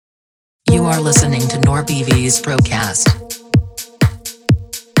are listening to NorBV's Procast.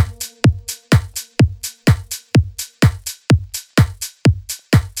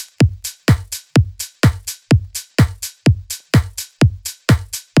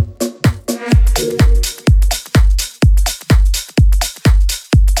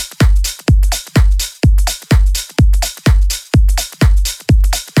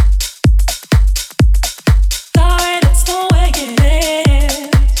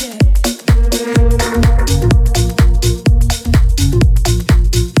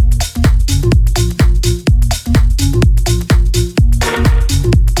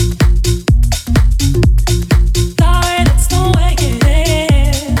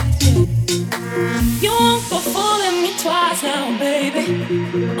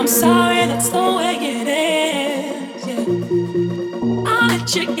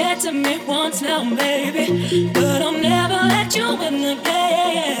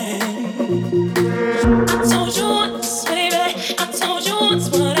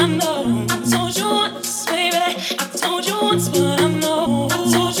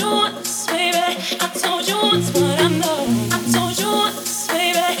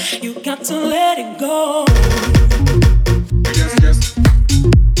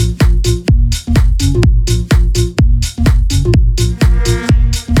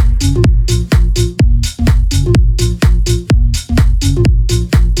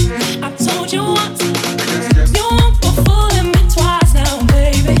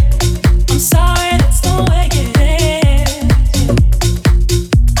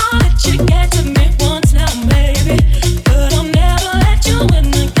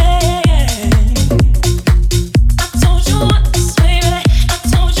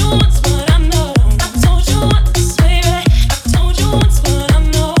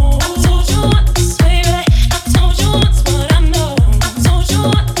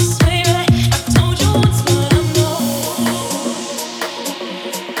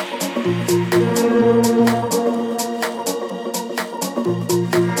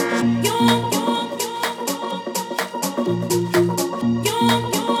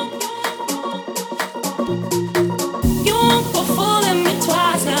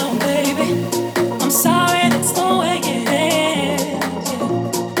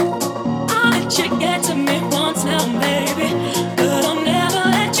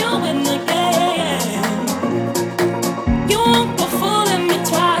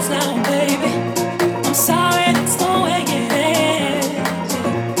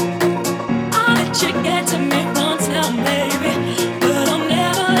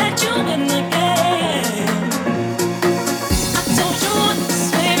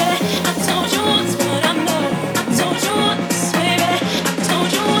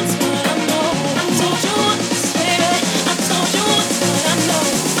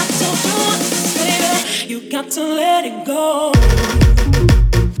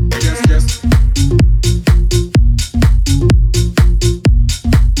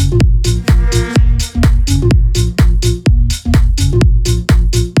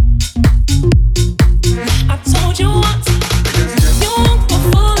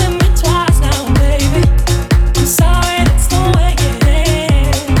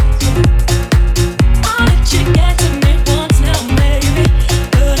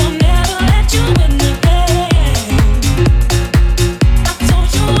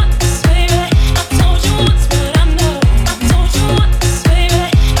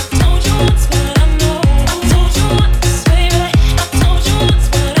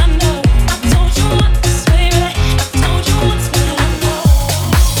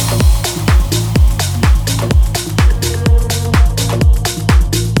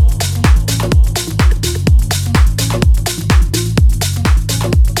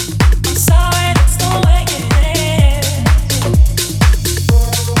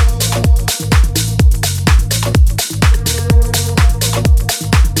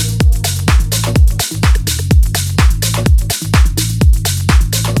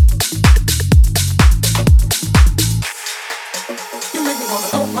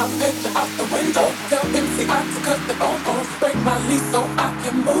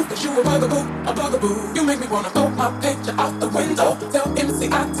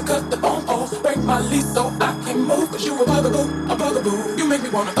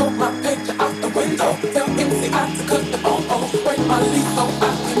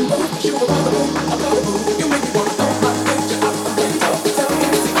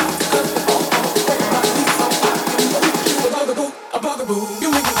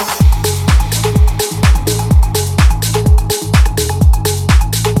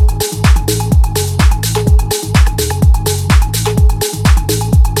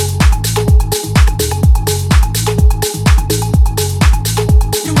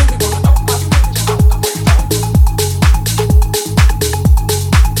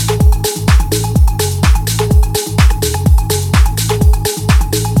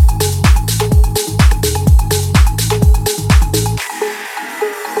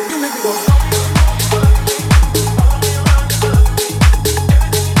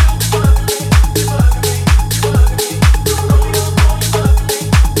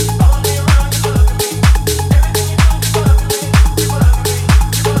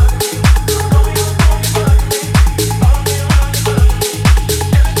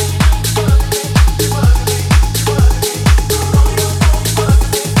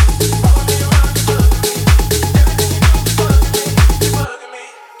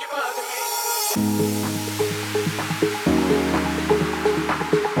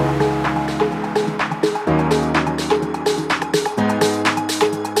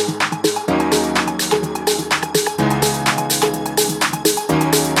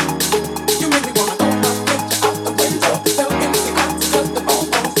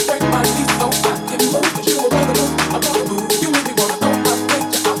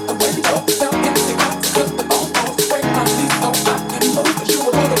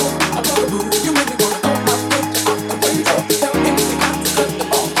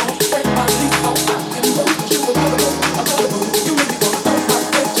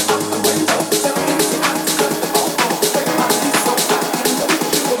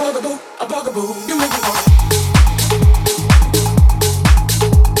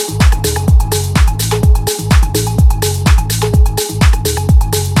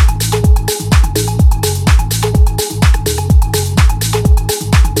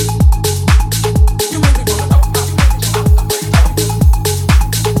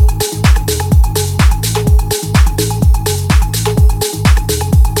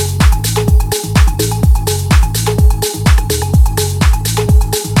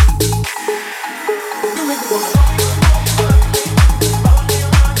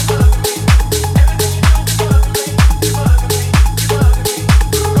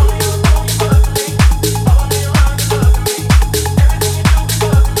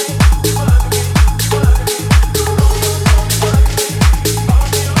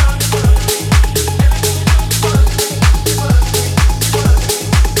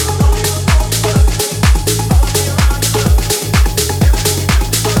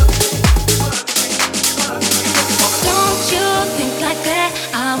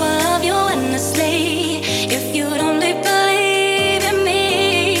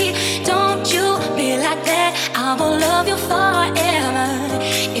 you forever.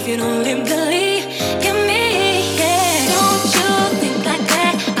 If you don't believe in me, yeah. Don't you think like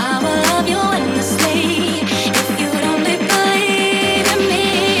that? I will love you endlessly. If you don't believe in me,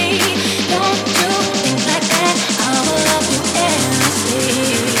 don't you think like that? I will love you endlessly.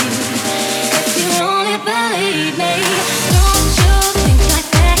 If you only believe me, don't you think like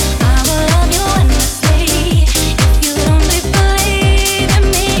that? I will love you endlessly. If you don't believe in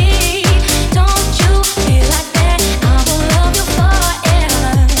me, don't you feel like that? I will love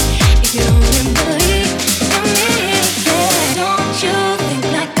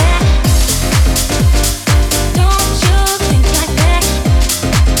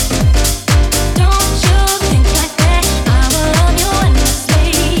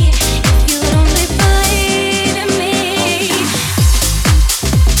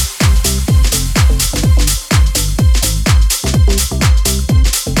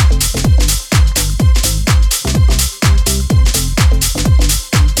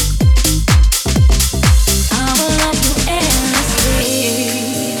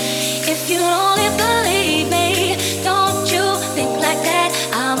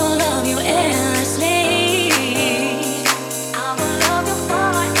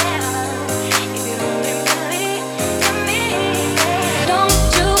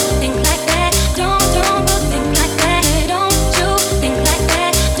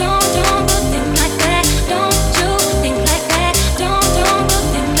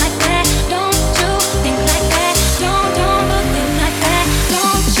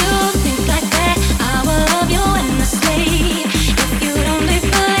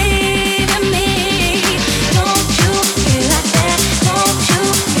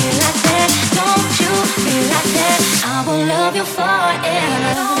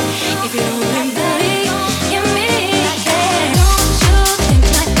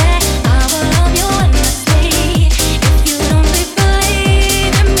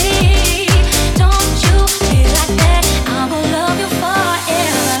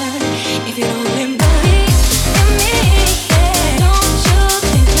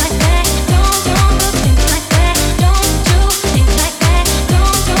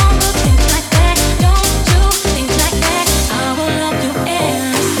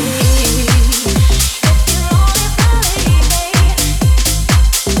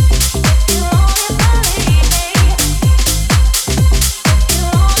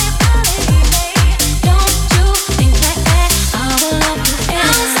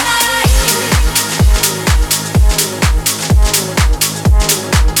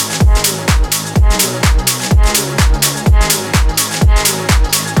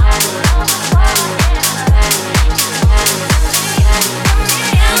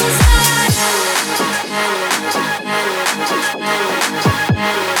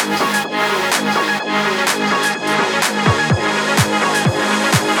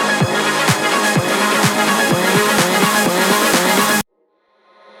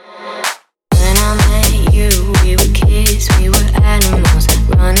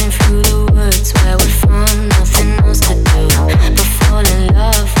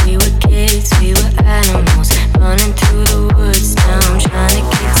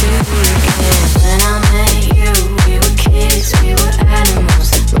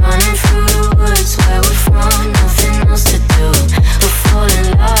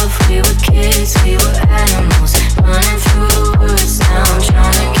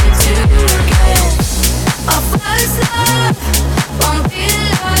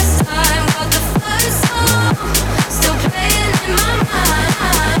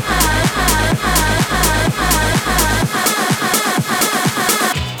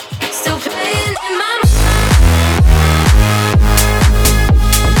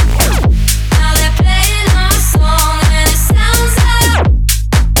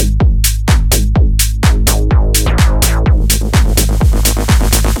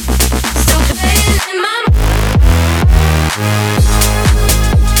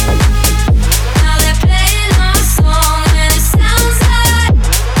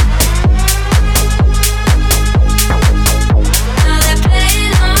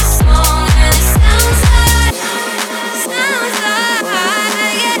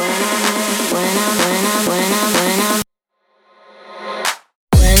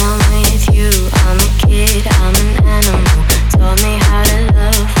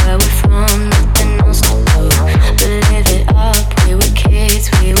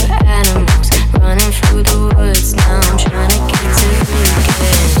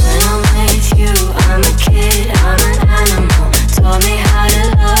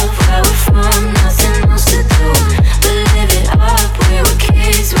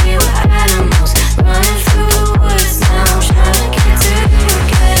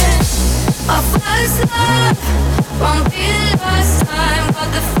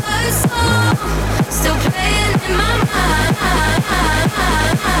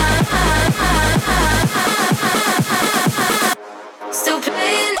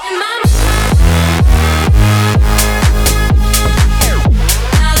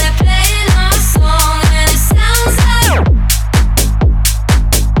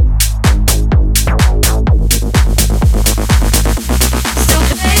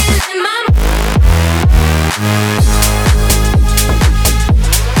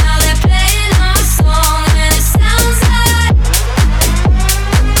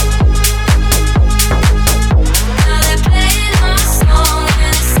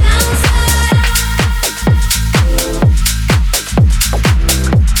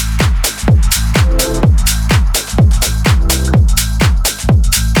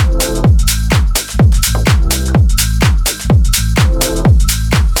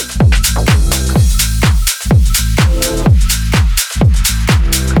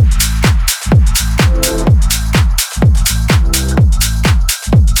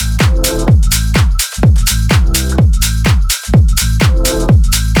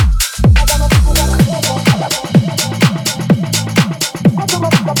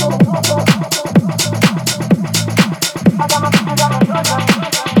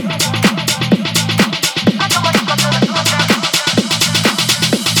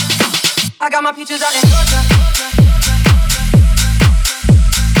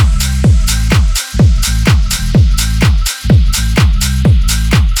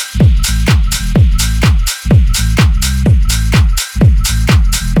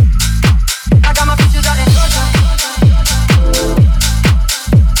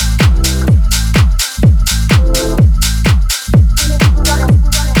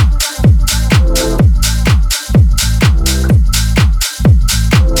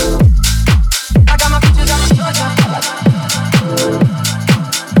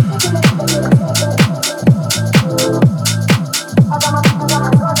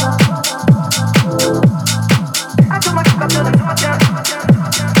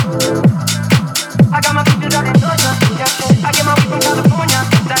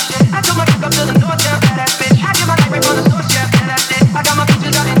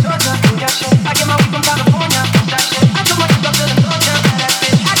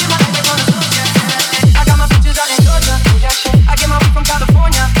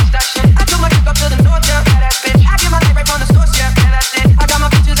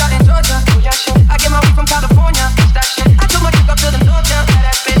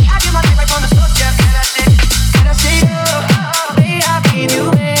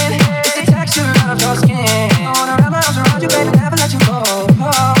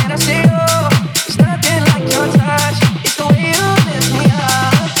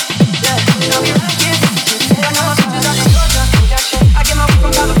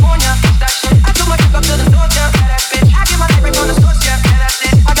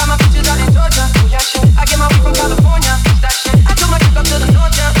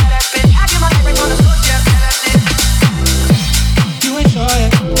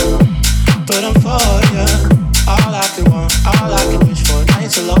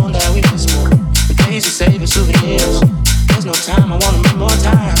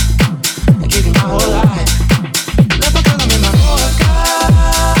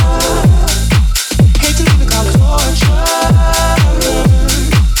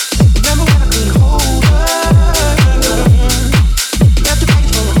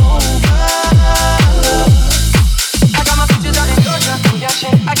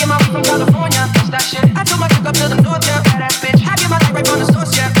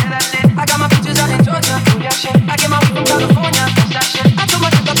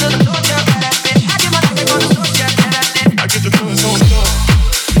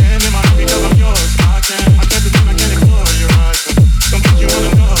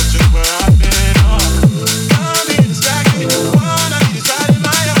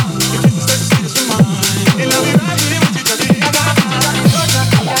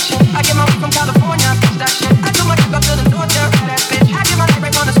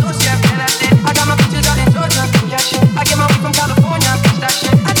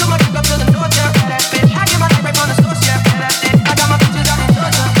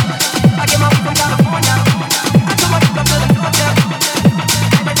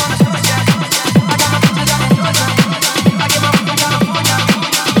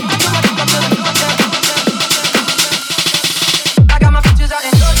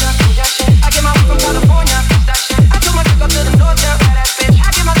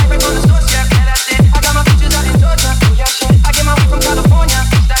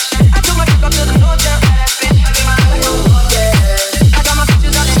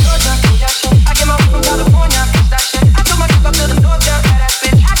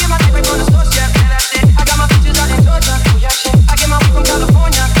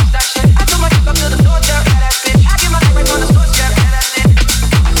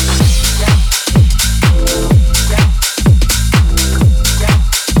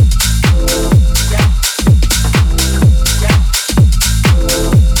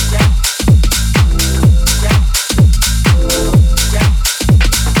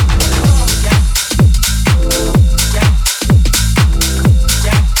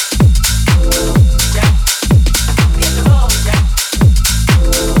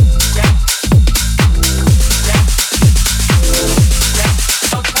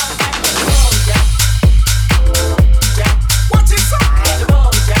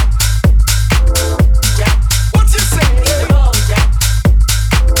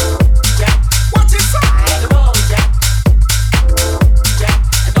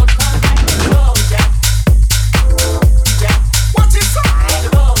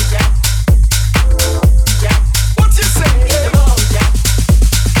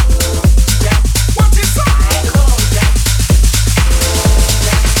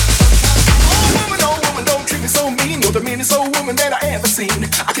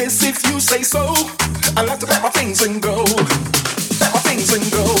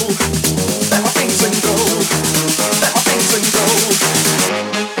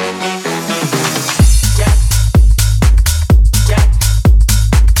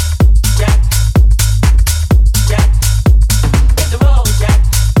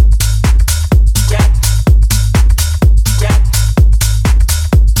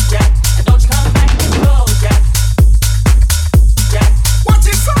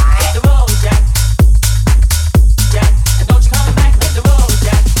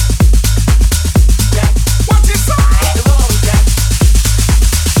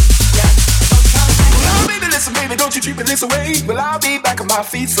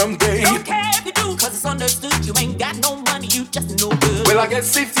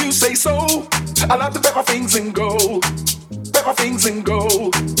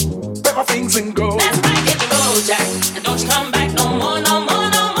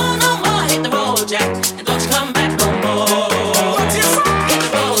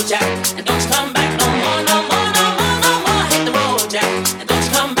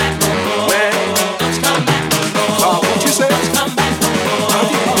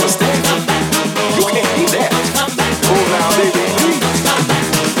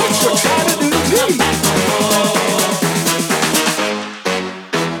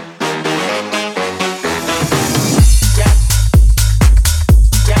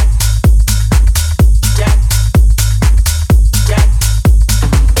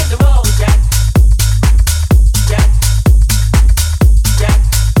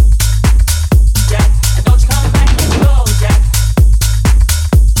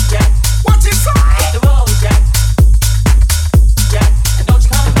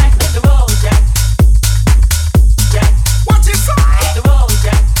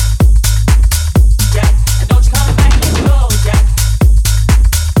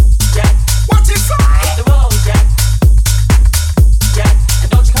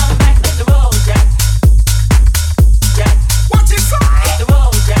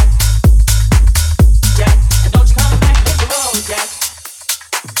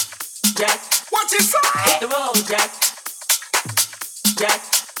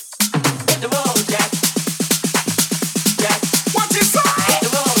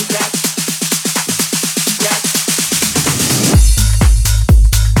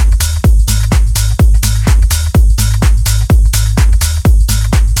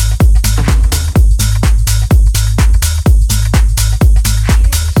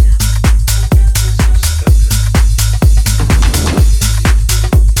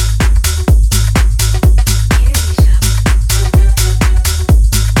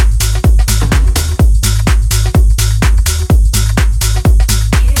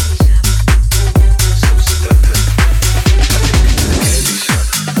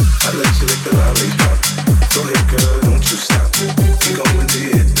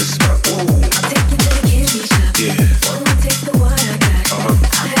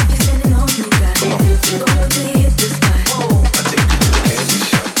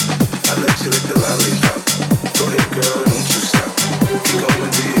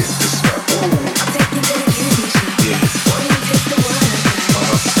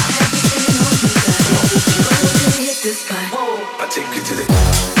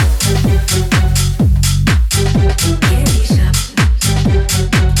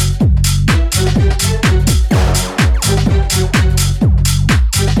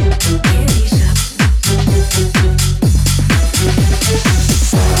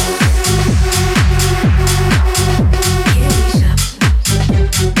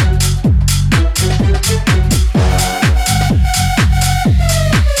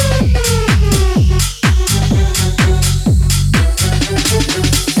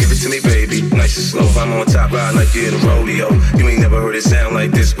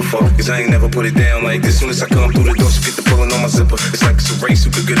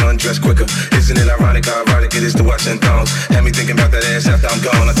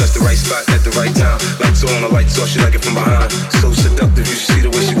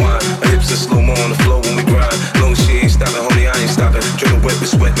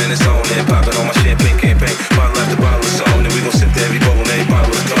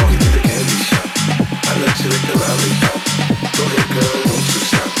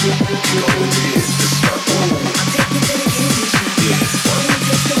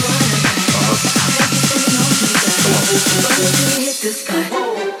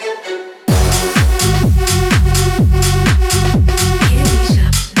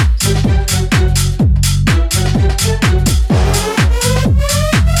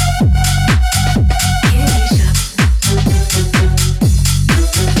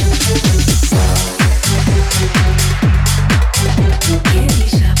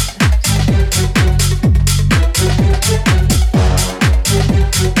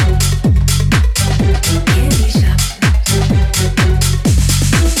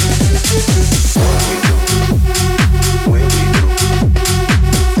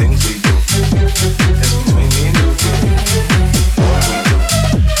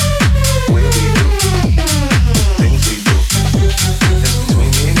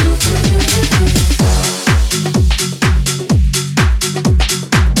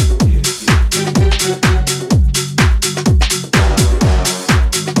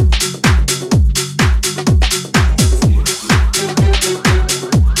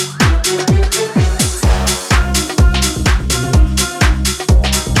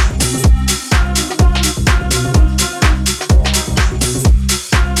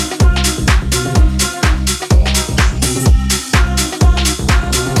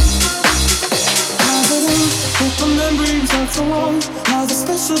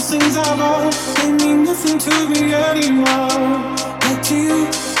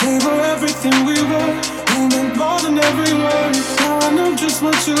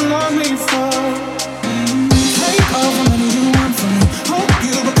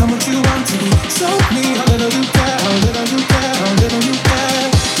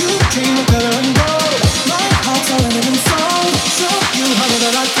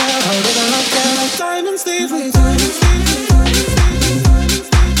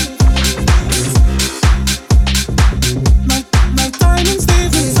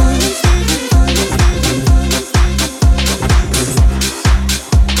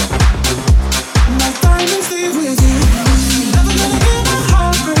Never gonna give my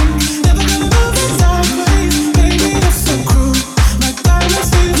heart break. Never gonna love it.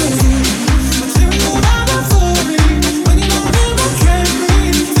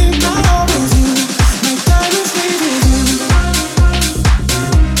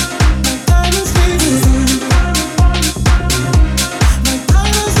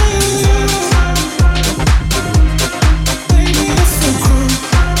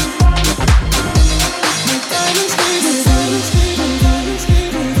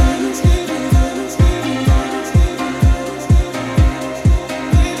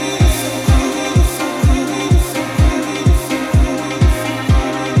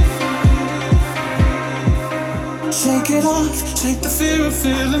 Shake it off, shake the fear of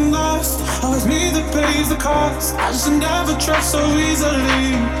feeling lost. Always me that pays the cost. I should never trust so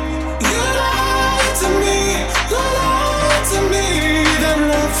easily. You lied to me, you lied to me. Then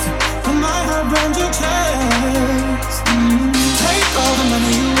left my heart round your chest. Take all the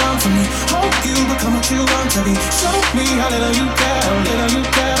money you want from me. Hope you become what you want to be. Show me how little you care, little you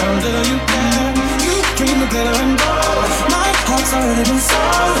care, little you care. You dream of glitter and gold. My heart's already been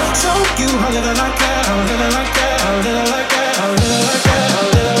sold. Show you how little I care, how little I care, how little I care, how little I care, how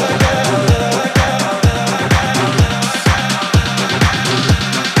little I care, how little I care.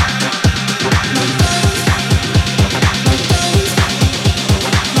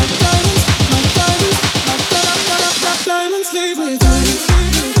 Diamonds leave with you.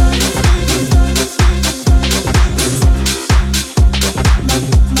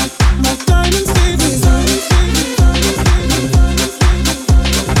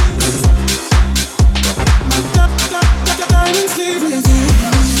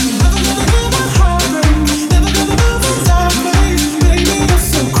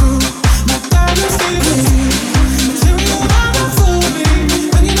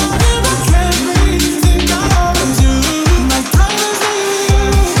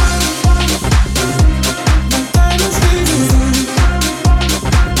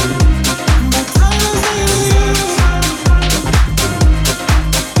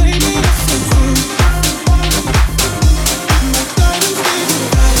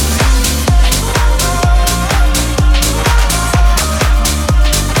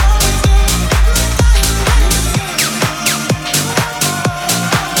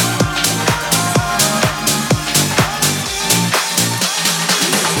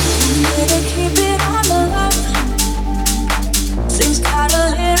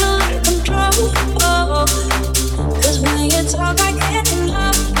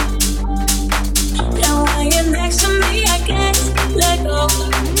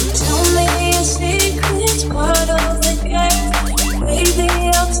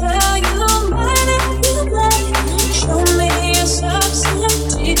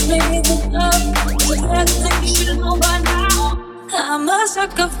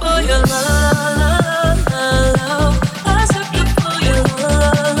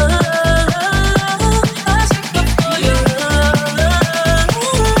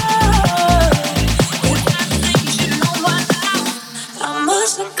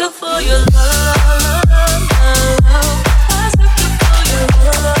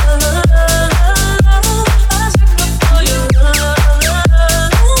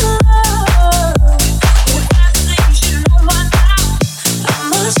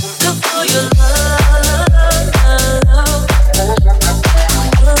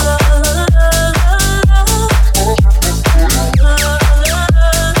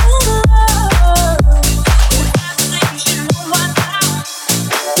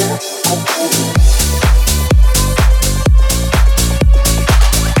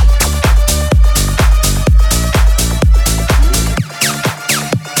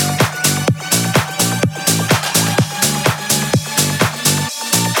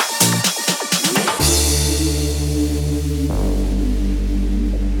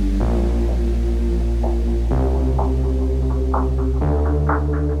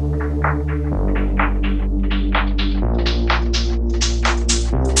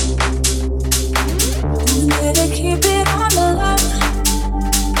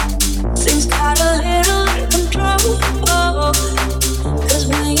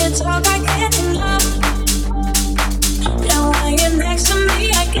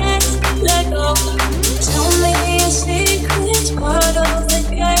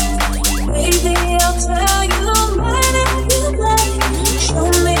 Baby, I'll tell you mine if you like. Show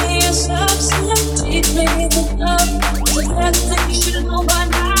me yourself.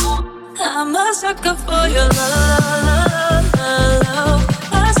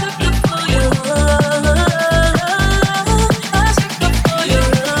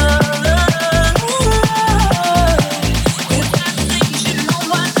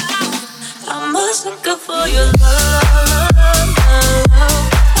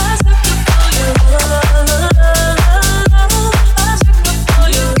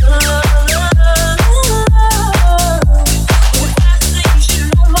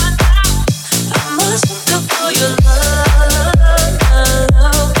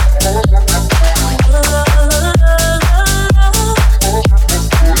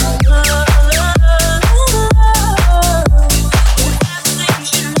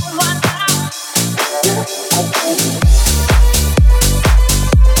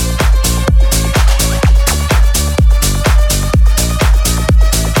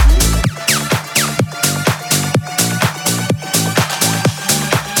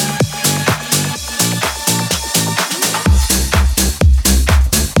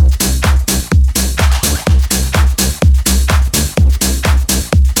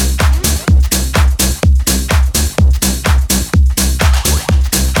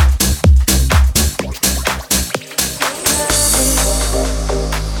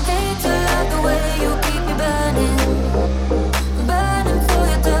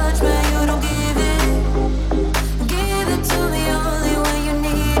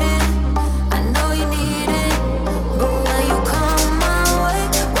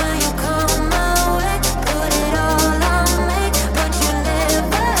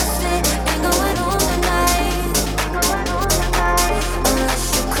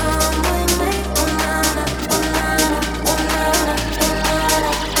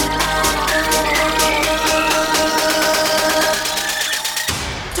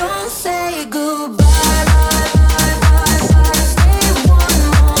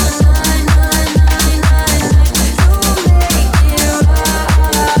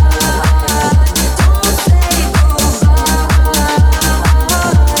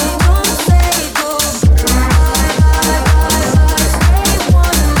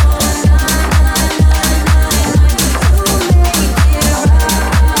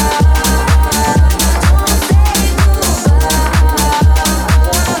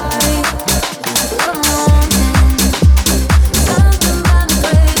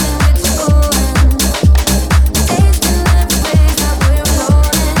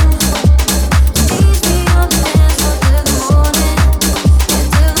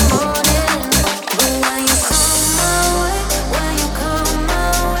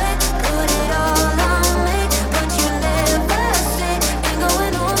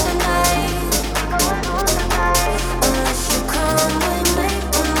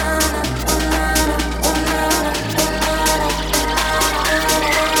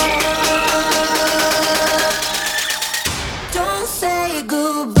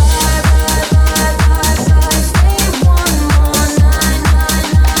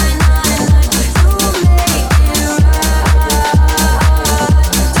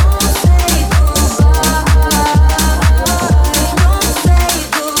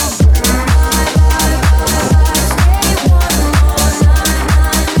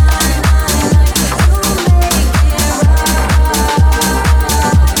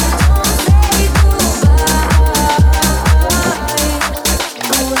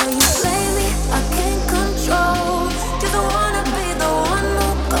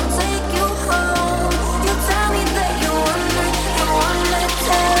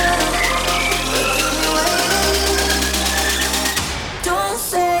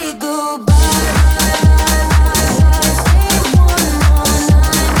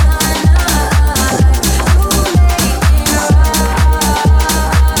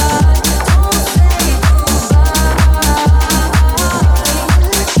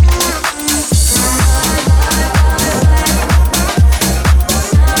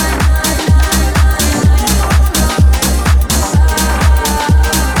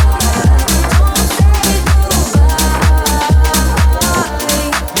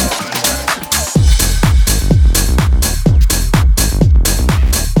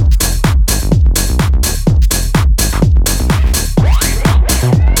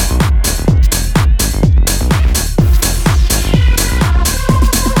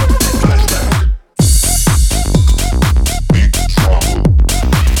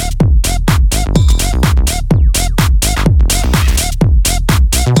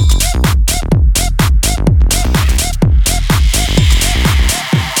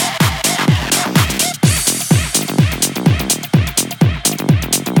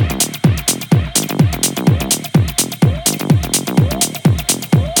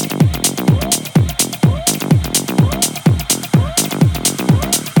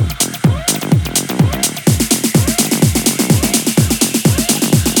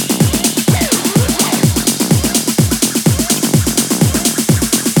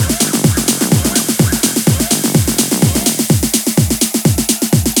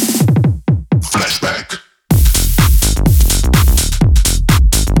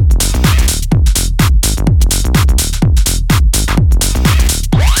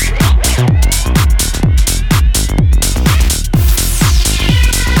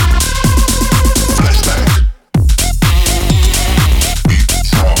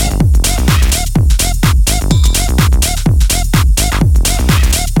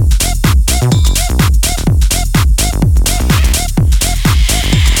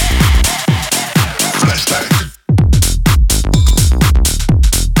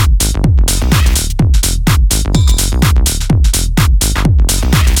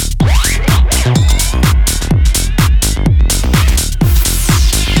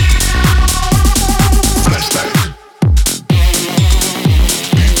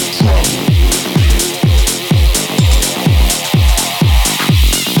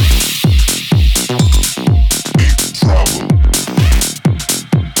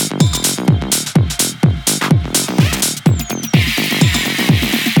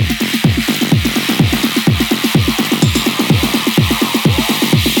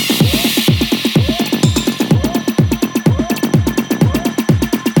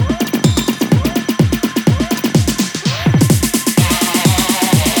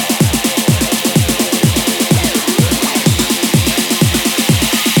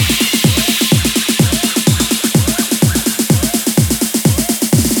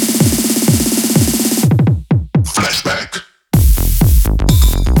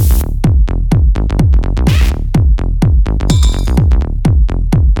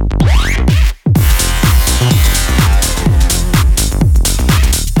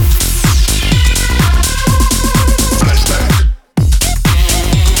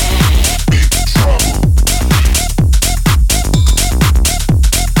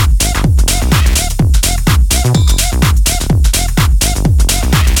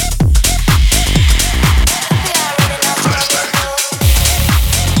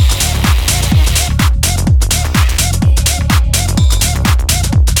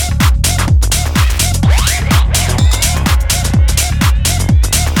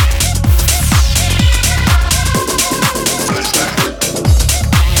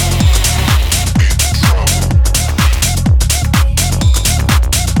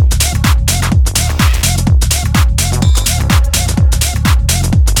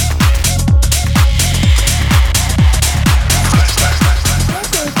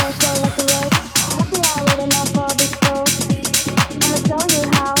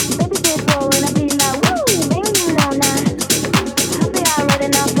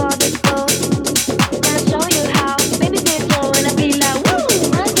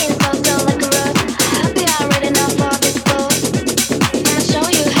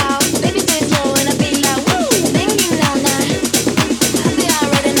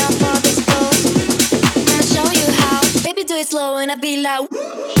 like.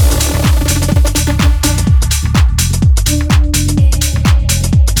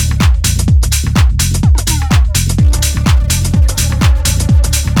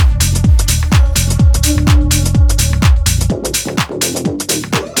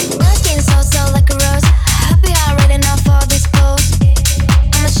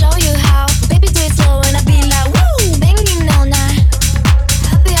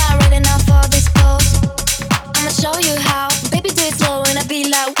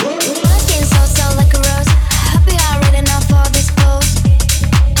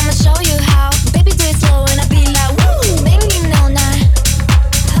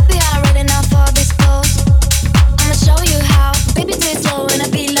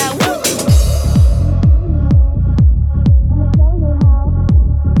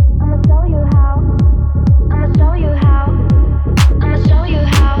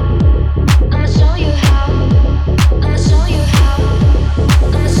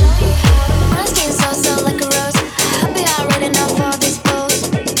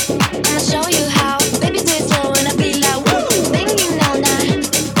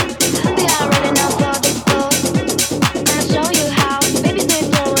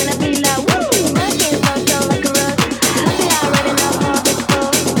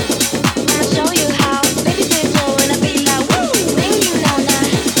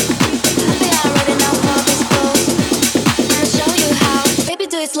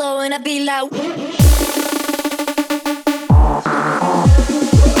 Wanna be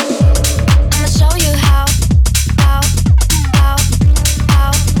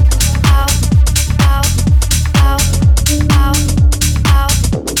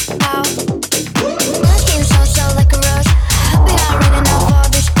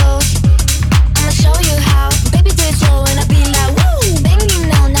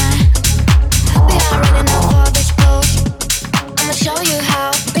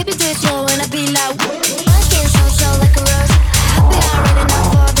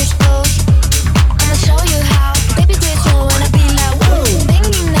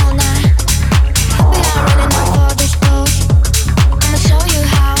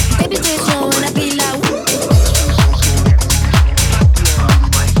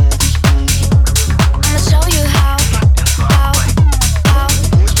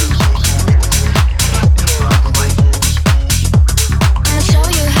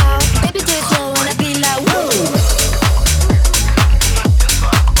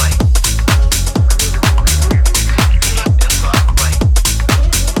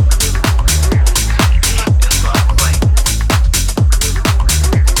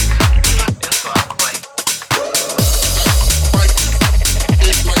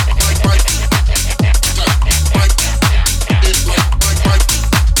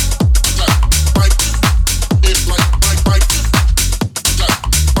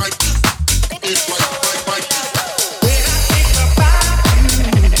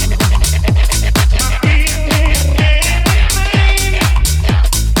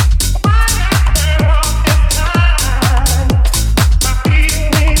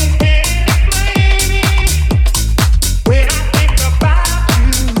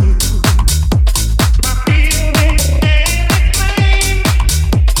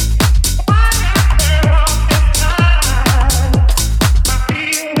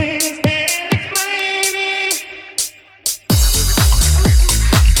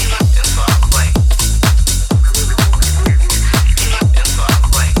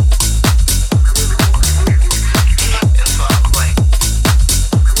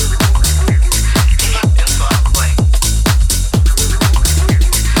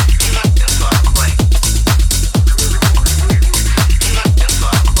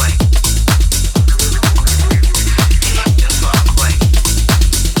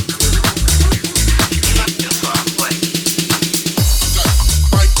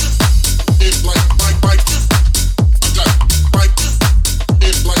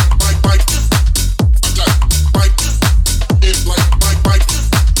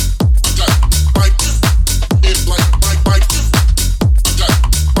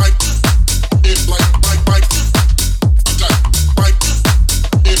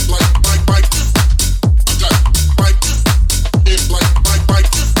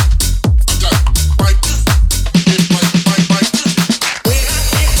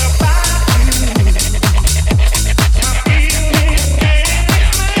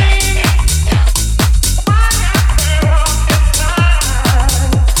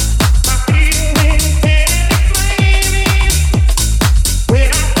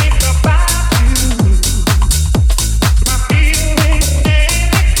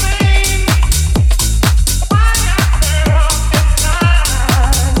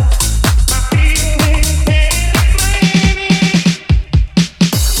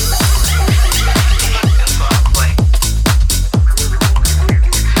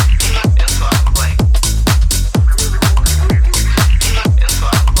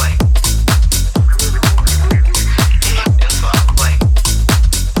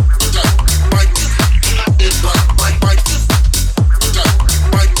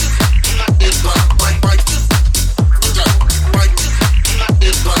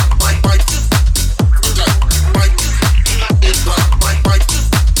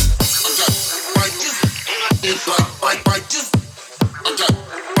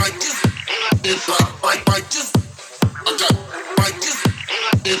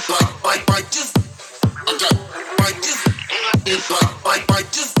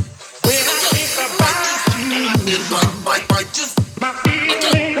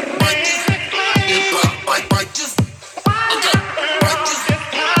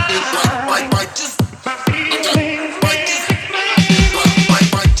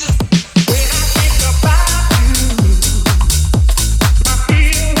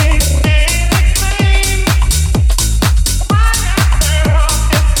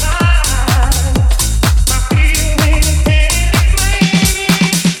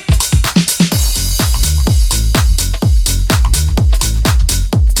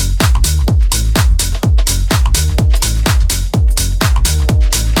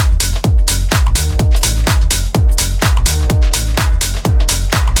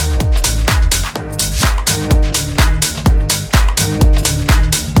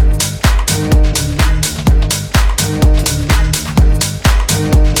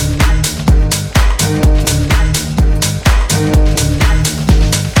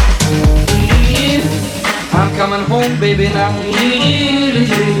baby, now.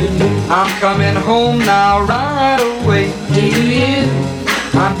 I'm coming home now, right away.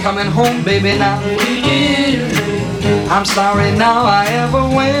 I'm coming home, baby, now. I'm sorry now I ever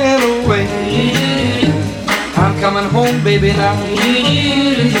went away. I'm coming home, baby, now.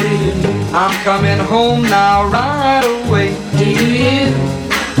 I'm coming home now, right away.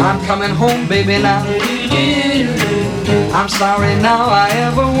 I'm coming home, baby, now. I'm sorry now I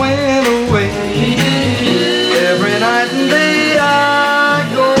ever went away. Every night and day I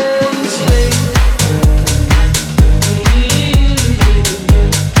go and stay.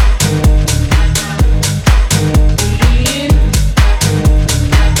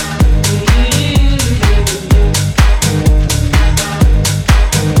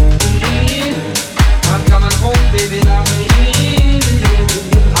 I'm coming home, baby, now.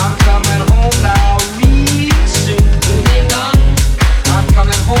 I'm coming home now, real soon. I'm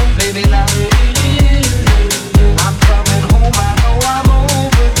coming home, baby, now. I'm coming home, I know I'm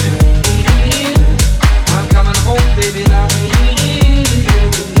overdue. I'm coming home, baby, now.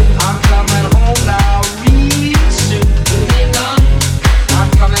 I'm coming home now, real soon. I'm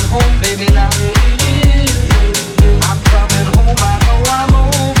coming home, baby, now. I'm coming home, I know I'm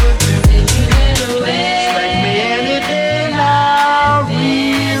overdue. Expect me any day now,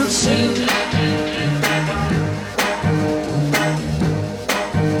 real soon.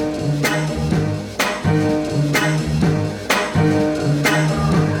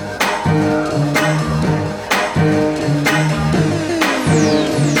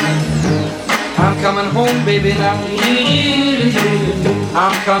 I'm coming home, baby, now.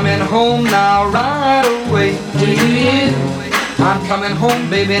 I'm coming home now, right away. I'm coming home,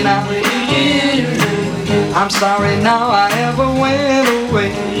 baby, now. I'm sorry now I ever went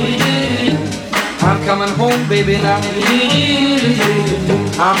away. I'm coming home, baby, now.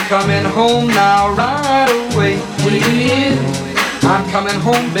 I'm coming home now, right away. I'm coming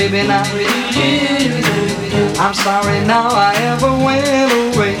home, baby, now. I'm sorry now I ever went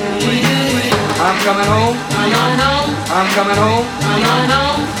away. I'm coming home. I'm coming home.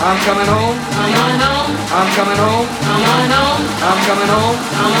 I'm coming home. I'm coming home. I'm coming home.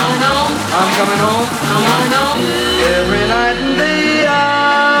 I'm coming home. Every night and day I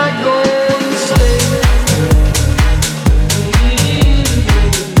go and stay.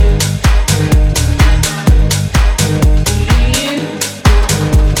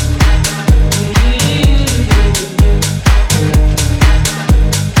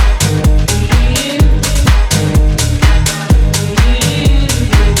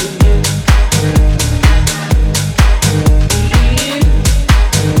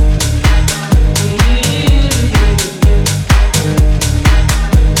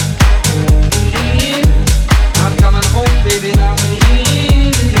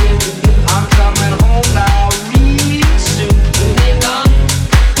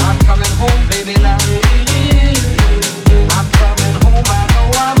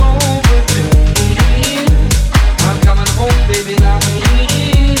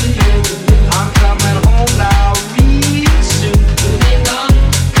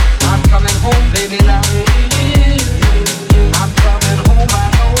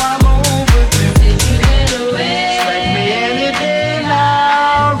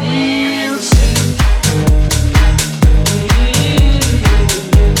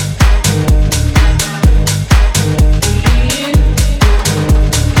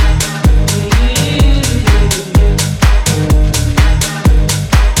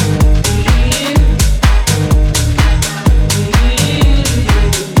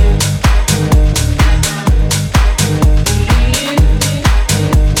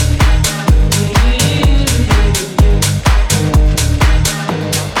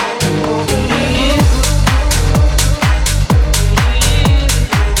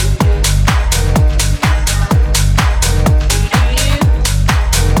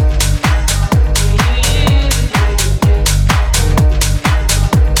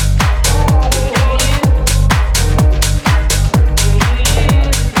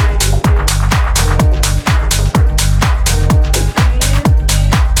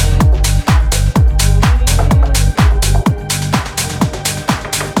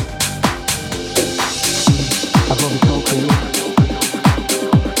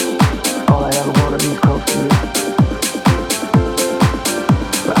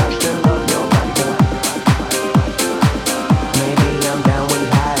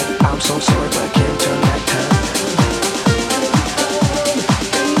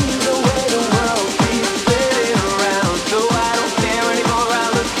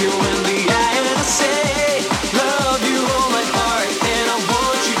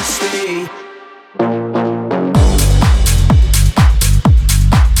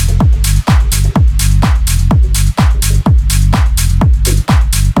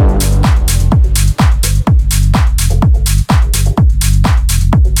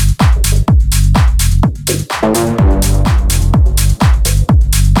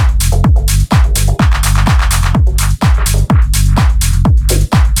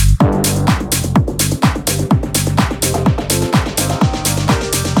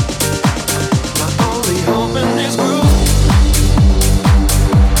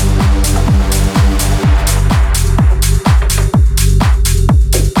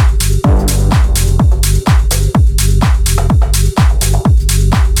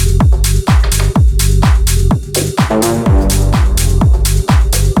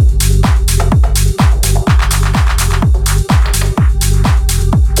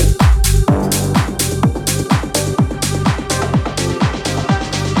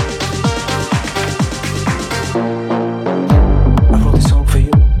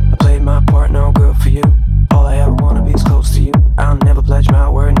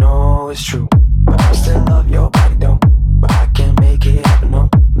 it's true. But I still love your body, though. But I can't make it happen, no.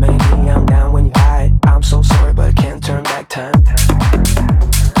 Maybe I'm down when you hide. I'm so sorry, but I can't turn back time.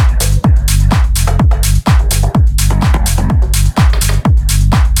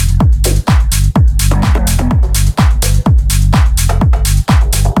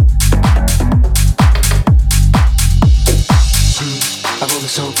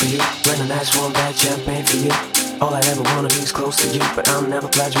 Song for you, when the nights warm, that jump made for you. All I ever wanna be is close to you, but I'll never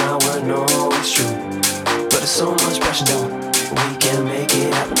pledge my word, no, it's true. But it's so much pressure, though. We can make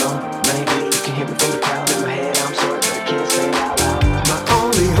it happen, no. Maybe you can hear me from the crowd in my head. I'm sorry, but I can't say it out loud. My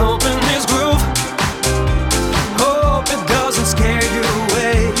only hope in this groove, hope it doesn't scare you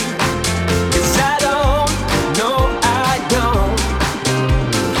away. 'Cause I don't, no, I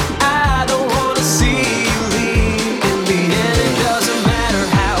don't wanna see you leave. In the end, it doesn't matter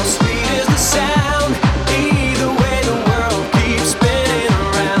how sweet is the sound. Either way, the world keeps spinning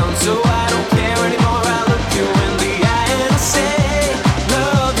around. So I don't care anymore. I look you in the eye and I say,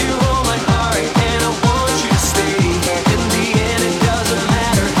 love you all my heart, and I want you to stay. In the end, it doesn't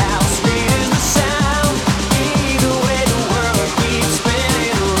matter how sweet is the sound. Either way, the world keeps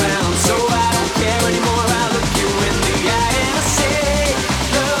spinning around. So I don't care anymore. I look you in the eye and I say,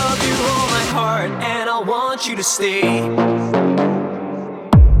 love you all my heart, and I want you to stay.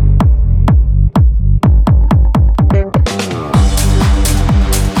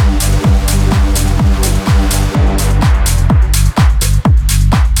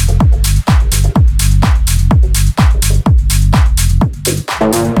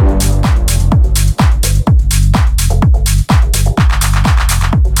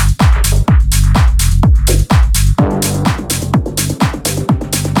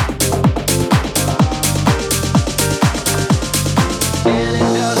 And it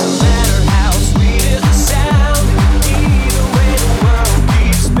doesn't matter how sweet is the sound. Either way, the world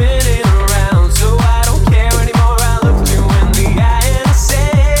keeps spinning around. So I don't care anymore. I look you in the eye and I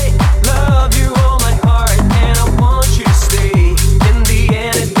say, love you all my heart, and I want you to stay. In the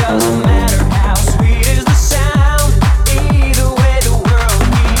end, it doesn't matter how sweet is the sound. Either way, the world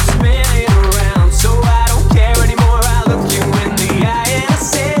keeps spinning around. So I don't care anymore. I look you in the eye and I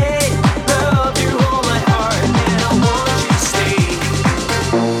say, love you all my heart, and I want you to stay.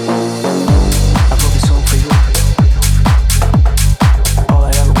 I wrote this song for you. All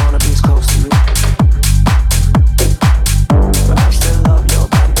I ever wanna be is close to you. But I still love your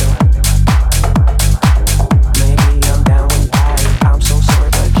body, though. Maybe I'm down when you hide. I'm so sorry,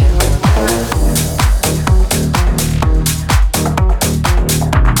 but I can't let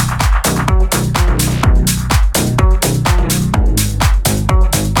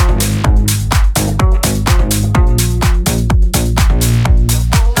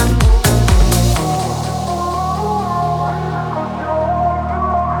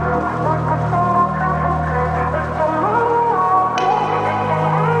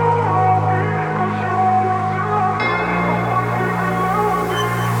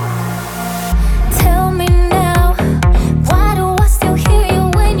Tell me now, why do I still hear you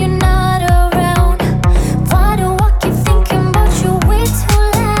when you're not around? Why do I keep thinking about you way too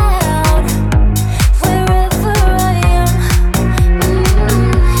loud? Wherever I am,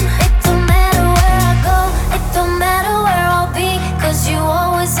 it don't matter where I go, it don't matter where I'll be, 'cause you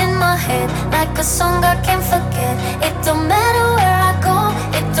always in my head, like a song I can't forget. It don't matter where I go,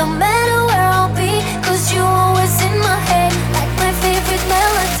 it don't matter where I'll be, 'cause you always in my head, like my favorite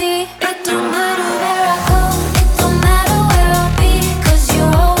melody. It don't matter where I go, it don't matter where I'll be, 'cause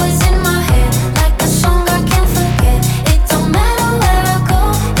you're always in my head, like a song I can't forget. It don't matter where I go,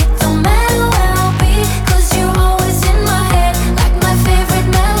 it don't matter where I'll be, 'cause you're always in my head, like my favorite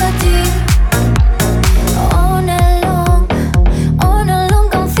melody. All night long,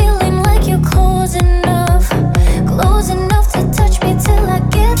 I'm feeling like you're close enough to touch me till I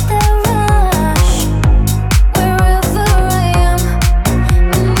get that rush. Wherever I am,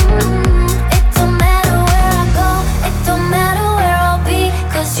 it don't matter where I go, it don't matter where I'll be,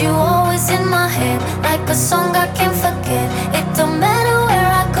 'cause you're always in my head, like a song